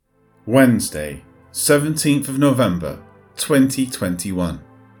Wednesday, 17th of November, 2021.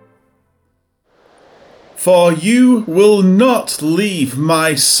 For you will not leave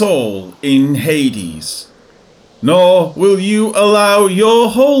my soul in Hades, nor will you allow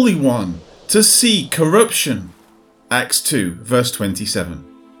your Holy One to see corruption. Acts 2, verse 27.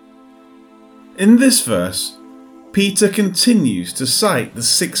 In this verse, Peter continues to cite the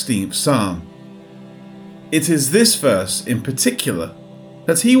 16th Psalm. It is this verse in particular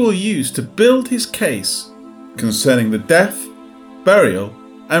that he will use to build his case concerning the death, burial,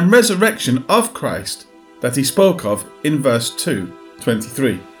 and resurrection of Christ that he spoke of in verse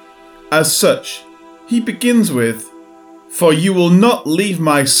 2:23. As such, he begins with, "For you will not leave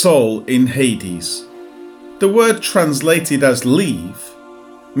my soul in Hades." The word translated as leave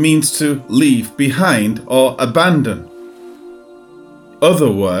means to leave behind or abandon.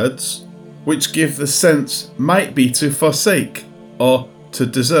 Other words which give the sense might be to forsake or to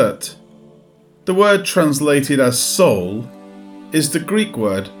desert. The word translated as soul is the Greek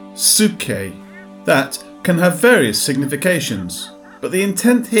word psyche that can have various significations, but the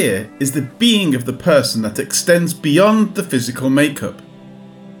intent here is the being of the person that extends beyond the physical makeup.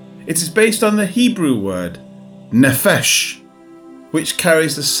 It is based on the Hebrew word nephesh, which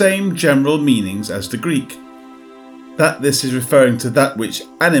carries the same general meanings as the Greek. That this is referring to that which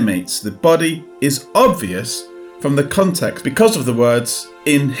animates the body is obvious from the context because of the words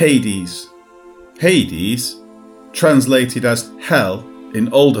in Hades. Hades, translated as hell in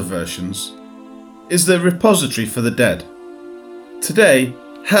older versions, is the repository for the dead. Today,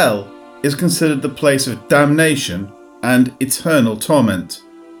 hell is considered the place of damnation and eternal torment,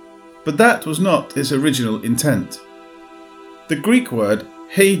 but that was not its original intent. The Greek word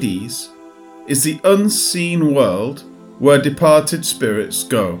Hades is the unseen world where departed spirits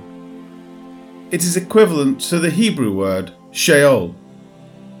go. It is equivalent to the Hebrew word Sheol,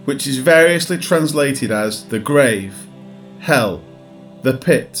 which is variously translated as the grave, hell, the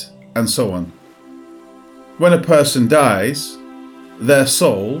pit, and so on. When a person dies, their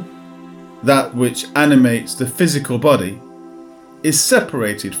soul, that which animates the physical body, is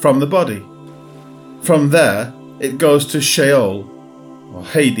separated from the body. From there, it goes to Sheol, or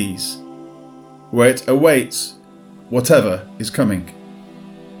Hades, where it awaits whatever is coming.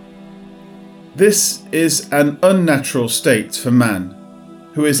 This is an unnatural state for man,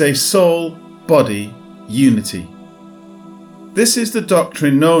 who is a soul-body unity. This is the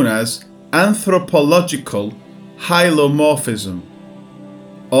doctrine known as anthropological hylomorphism,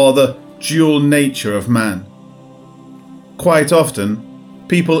 or the dual nature of man. Quite often,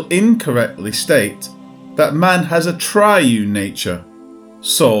 people incorrectly state that man has a triune nature,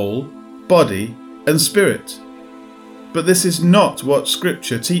 soul, body, and spirit. But this is not what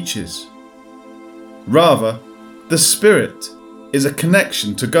Scripture teaches. Rather, the spirit is a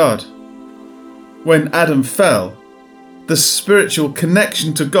connection to God. When Adam fell, the spiritual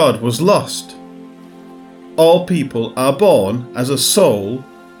connection to God was lost. All people are born as a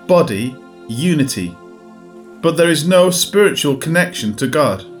soul-body unity, but there is no spiritual connection to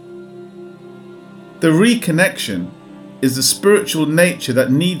God. The reconnection is the spiritual nature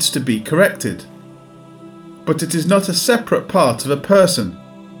that needs to be corrected, but it is not a separate part of a person.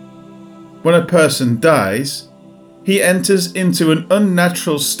 When a person dies, he enters into an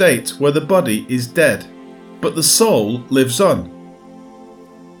unnatural state where the body is dead, but the soul lives on.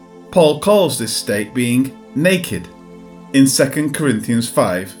 Paul calls this state being naked in 2 Corinthians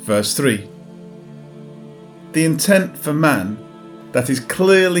 5, verse 3. The intent for man that is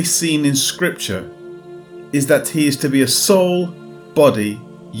clearly seen in Scripture is that he is to be a soul-body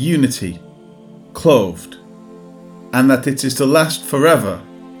unity, clothed, and that it is to last forever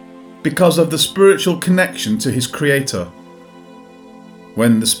because of the spiritual connection to his Creator.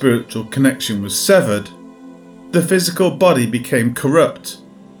 When the spiritual connection was severed, the physical body became corrupt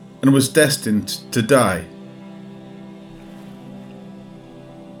and was destined to die.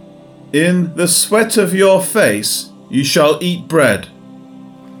 In the sweat of your face you shall eat bread,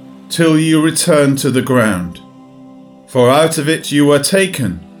 till you return to the ground. For out of it you were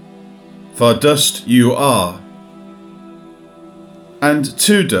taken, for dust you are, and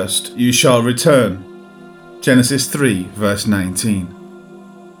to dust you shall return. Genesis 3, verse 19.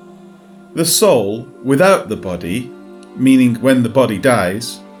 The soul without the body, meaning when the body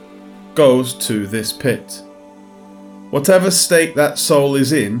dies, goes to this pit. Whatever state that soul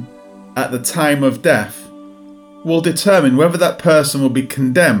is in at the time of death will determine whether that person will be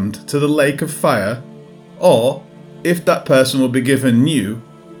condemned to the lake of fire or if that person will be given new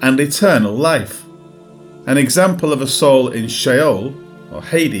and eternal life. An example of a soul in Sheol, or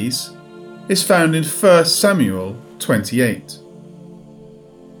Hades, is found in 1 Samuel 28.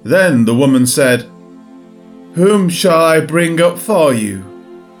 Then the woman said, "Whom shall I bring up for you?"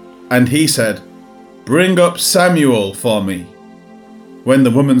 And he said, "Bring up Samuel for me." When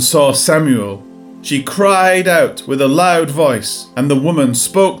the woman saw Samuel, she cried out with a loud voice, and the woman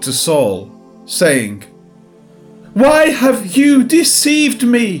spoke to Saul, saying, "Why have you deceived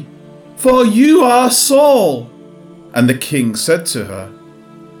me? For you are Saul." And the king said to her,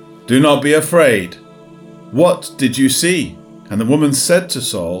 "Do not be afraid. What did you see?" And the woman said to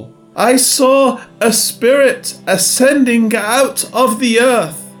Saul, "I saw a spirit ascending out of the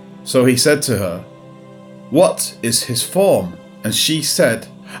earth." So he said to her, "What is his form?" And she said,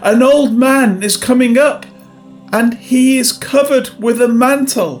 "An old man is coming up, and he is covered with a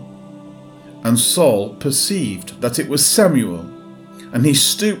mantle." And Saul perceived that it was Samuel, and he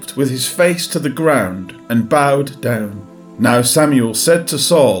stooped with his face to the ground and bowed down. Now Samuel said to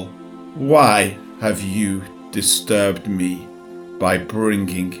Saul, "Why have you disturbed me by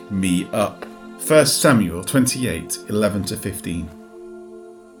bringing me up?" 1 Samuel 28, 11-15.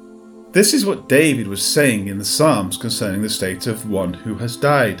 This is what David was saying in the Psalms concerning the state of one who has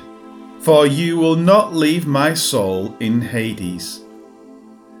died. "For you will not leave my soul in Hades."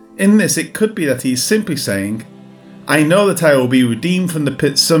 In this, it could be that he is simply saying, "I know that I will be redeemed from the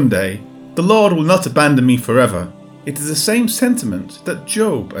pit someday. The Lord will not abandon me forever." It is the same sentiment that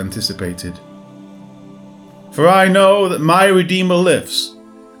Job anticipated. "For I know that my Redeemer lives,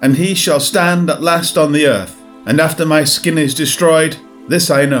 and he shall stand at last on the earth. And after my skin is destroyed,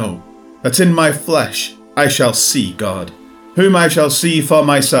 this I know, that in my flesh I shall see God, whom I shall see for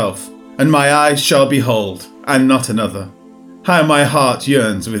myself, and my eyes shall behold, and not another. How my heart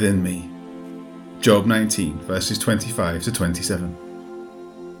yearns within me." Job 19, verses 25-27.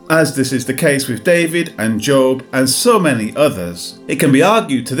 As this is the case with David and Job and so many others, it can be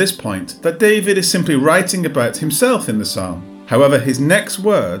argued to this point that David is simply writing about himself in the psalm. However, his next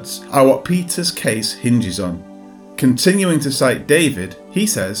words are what Peter's case hinges on. Continuing to cite David, he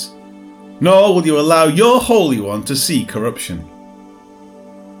says, "Nor will you allow your Holy One to see corruption."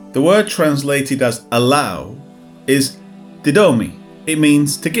 The word translated as allow is didomi. It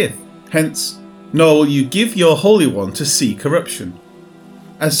means to give. Hence, nor will you give your Holy One to see corruption.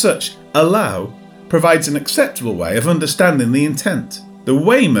 As such, allow provides an acceptable way of understanding the intent. The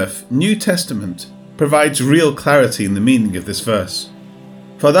Weymouth New Testament provides real clarity in the meaning of this verse.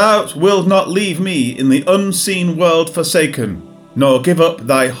 "For thou wilt not leave me in the unseen world forsaken, nor give up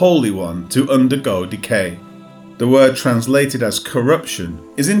thy Holy One to undergo decay." The word translated as corruption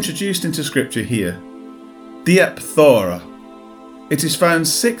is introduced into Scripture here. Diepthora. It is found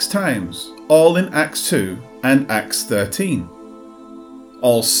 6 times, all in Acts 2 and Acts 13.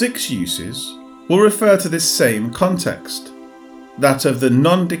 All 6 uses will refer to this same context, that of the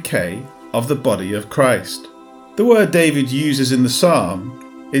non-decay of the body of Christ. The word David uses in the psalm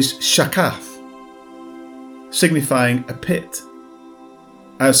is shakath, signifying a pit.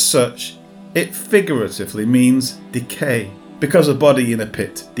 As such, it figuratively means decay, because a body in a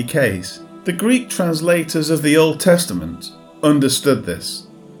pit decays. The Greek translators of the Old Testament understood this,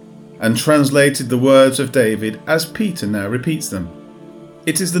 and translated the words of David as Peter now repeats them.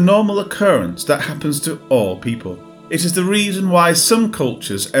 It is the normal occurrence that happens to all people. It is the reason why some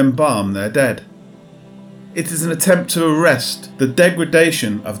cultures embalm their dead. It is an attempt to arrest the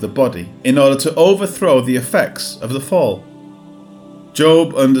degradation of the body in order to overthrow the effects of the fall.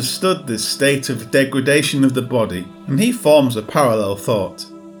 Job understood this state of degradation of the body, and he forms a parallel thought,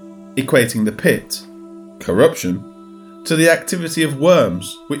 equating the pit, corruption, to the activity of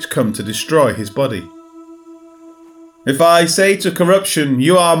worms which come to destroy his body. "If I say to corruption,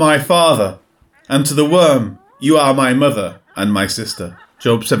 'You are my father,' and to the worm, 'You are my mother and my sister.'"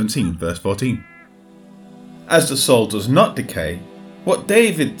 Job 17, verse 14. As the soul does not decay, what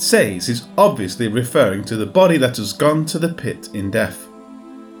David says is obviously referring to the body that has gone to the pit in death.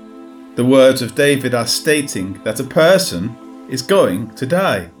 The words of David are stating that a person is going to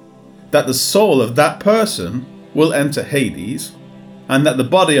die, that the soul of that person will enter Hades, and that the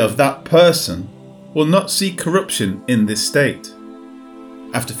body of that person will not see corruption in this state.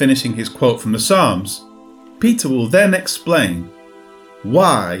 After finishing his quote from the Psalms, Peter will then explain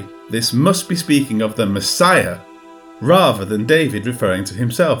why this must be speaking of the Messiah rather than David referring to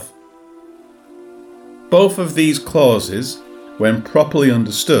himself. Both of these clauses, when properly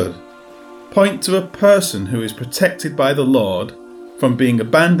understood, point to a person who is protected by the Lord from being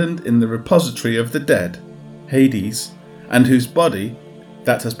abandoned in the repository of the dead, Hades, and whose body,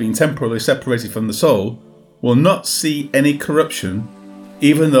 that has been temporarily separated from the soul, will not see any corruption,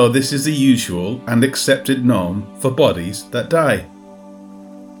 even though this is the usual and accepted norm for bodies that die.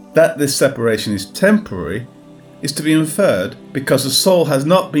 That this separation is temporary is to be inferred because the soul has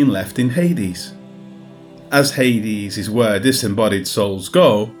not been left in Hades. As Hades is where disembodied souls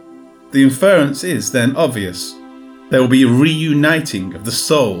go, the inference is then obvious. There will be a reuniting of the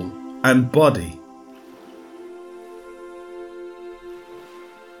soul and body.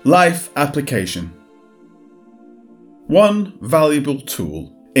 Life application. One valuable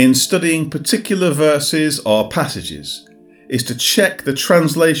tool in studying particular verses or passages is to check the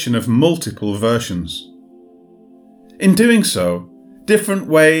translation of multiple versions. In doing so, different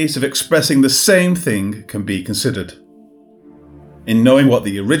ways of expressing the same thing can be considered. In knowing what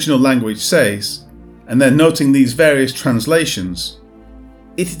the original language says, and then noting these various translations,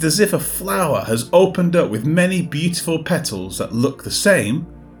 it is as if a flower has opened up with many beautiful petals that look the same,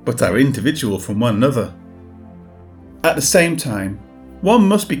 but are individual from one another. At the same time, one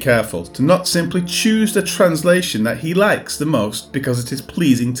must be careful to not simply choose the translation that he likes the most because it is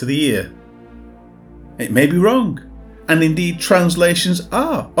pleasing to the ear. It may be wrong, and indeed translations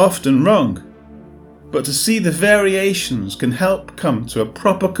are often wrong, but to see the variations can help come to a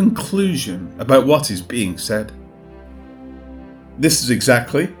proper conclusion about what is being said. This is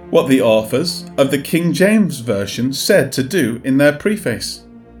exactly what the authors of the King James Version said to do in their preface.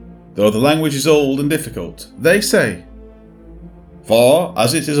 Though the language is old and difficult, they say, "For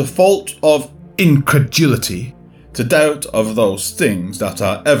as it is a fault of incredulity to doubt of those things that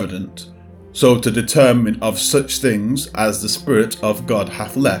are evident, so to determine of such things as the Spirit of God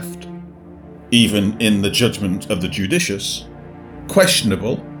hath left, even in the judgment of the judicious,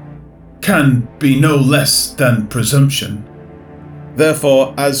 questionable, can be no less than presumption.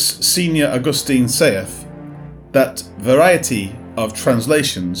 Therefore, as Senior Augustine saith, that variety of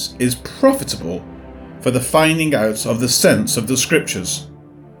translations is profitable for the finding out of the sense of the Scriptures.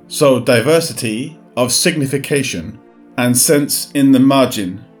 So diversity of signification and sense in the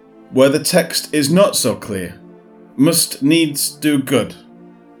margin, where the text is not so clear, must needs do good,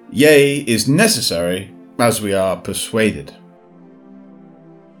 yea, is necessary, as we are persuaded."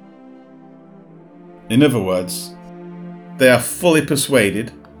 In other words, they are fully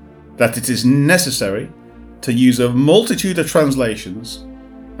persuaded that it is necessary to use a multitude of translations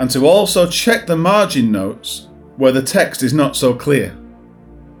and to also check the margin notes where the text is not so clear.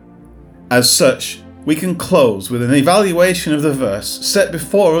 As such, we can close with an evaluation of the verse set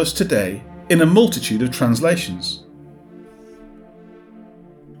before us today in a multitude of translations.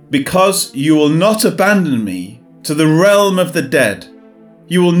 "Because you will not abandon me to the realm of the dead,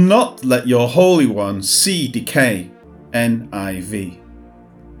 you will not let your Holy One see decay." NIV.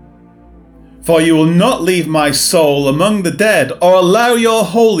 "For you will not leave my soul among the dead, or allow your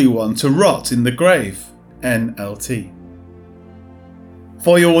Holy One to rot in the grave." NLT.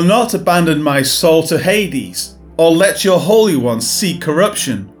 "For you will not abandon my soul to Hades, or let your Holy One see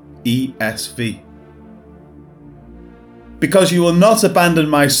corruption." ESV. "Because you will not abandon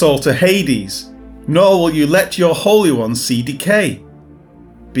my soul to Hades, nor will you let your Holy One see decay."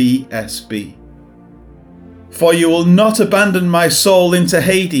 BSB. "For you will not abandon my soul into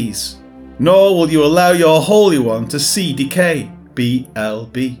Hades, nor will you allow your Holy One to see decay."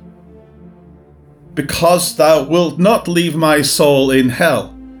 BLB. "Because thou wilt not leave my soul in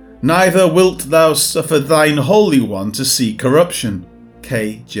hell, neither wilt thou suffer thine Holy One to see corruption."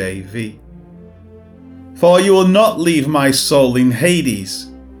 KJV. "For you will not leave my soul in Hades,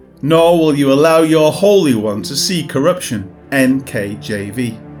 nor will you allow your Holy One to see corruption."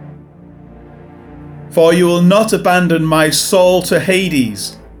 NKJV. "For you will not abandon my soul to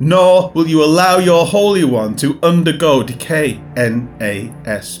Hades, nor will you allow your Holy One to undergo decay."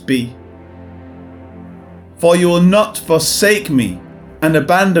 NASB. "For you will not forsake me and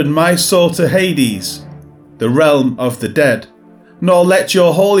abandon my soul to Hades, the realm of the dead, nor let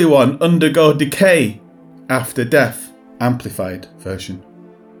your Holy One undergo decay after death." Amplified Version.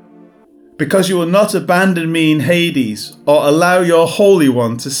 "Because you will not abandon me in Hades, or allow your Holy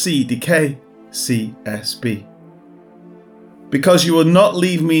One to see decay." CSB. "Because you will not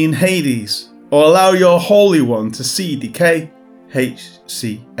leave me in Hades, or allow your Holy One to see decay."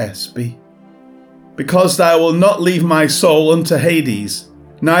 HCSB. "Because thou wilt not leave my soul unto Hades,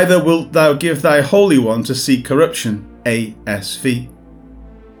 neither wilt thou give thy Holy One to see corruption." ASV.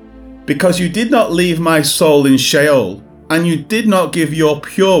 "Because you did not leave my soul in Sheol, and you did not give your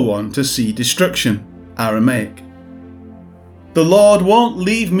pure one to see destruction." Aramaic. "The Lord won't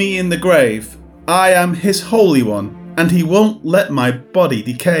leave me in the grave. I am his Holy One, and he won't let my body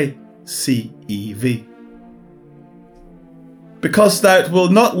decay." CEV. "Because thou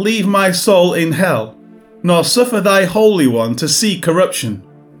wilt not leave my soul in hell, nor suffer thy Holy One to see corruption."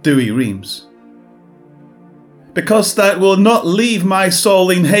 Douay Rheims. "Because thou wilt not leave my soul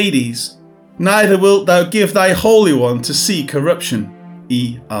in Hades, neither wilt thou give thy Holy One to see corruption.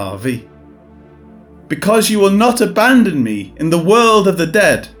 ERV. Because you will not abandon me in the world of the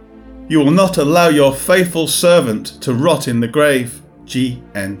dead, you will not allow your faithful servant to rot in the grave.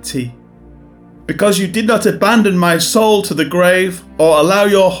 GNT. Because you did not abandon my soul to the grave, or allow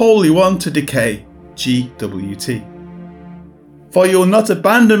your Holy One to decay. GWT. For you will not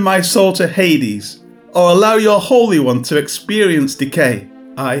abandon my soul to Hades, or allow your Holy One to experience decay.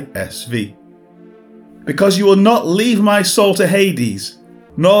 ISV. Because you will not leave my soul to Hades,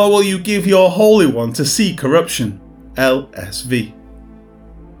 nor will you give your Holy One to see corruption. LSV.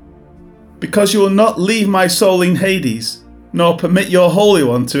 Because you will not leave my soul in Hades, nor permit your Holy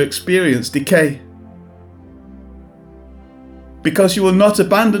One to experience decay. Because you will not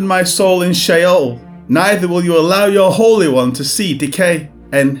abandon my soul in Sheol, neither will you allow your Holy One to see decay.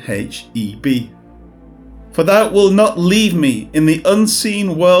 NHEB. For thou wilt not leave me in the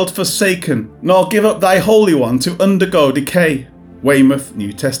unseen world forsaken, nor give up thy Holy One to undergo decay. Weymouth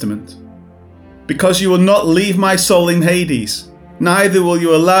New Testament. Because you will not leave my soul in Hades, neither will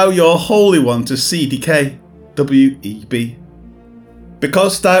you allow your Holy One to see decay. WEB.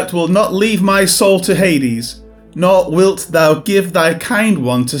 Because thou wilt not leave my soul to Hades, nor wilt thou give thy kind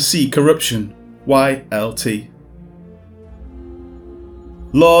one to see corruption. YLT.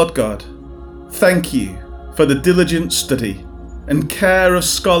 Lord God, thank you for the diligent study and care of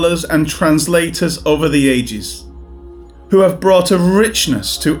scholars and translators over the ages, who have brought a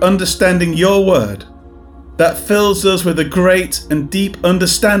richness to understanding your word that fills us with a great and deep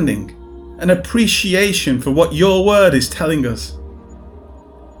understanding and appreciation for what your word is telling us.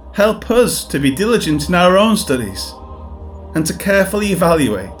 Help us to be diligent in our own studies and to carefully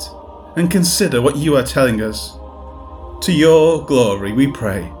evaluate and consider what you are telling us. To your glory we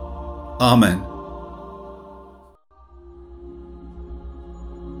pray. Amen.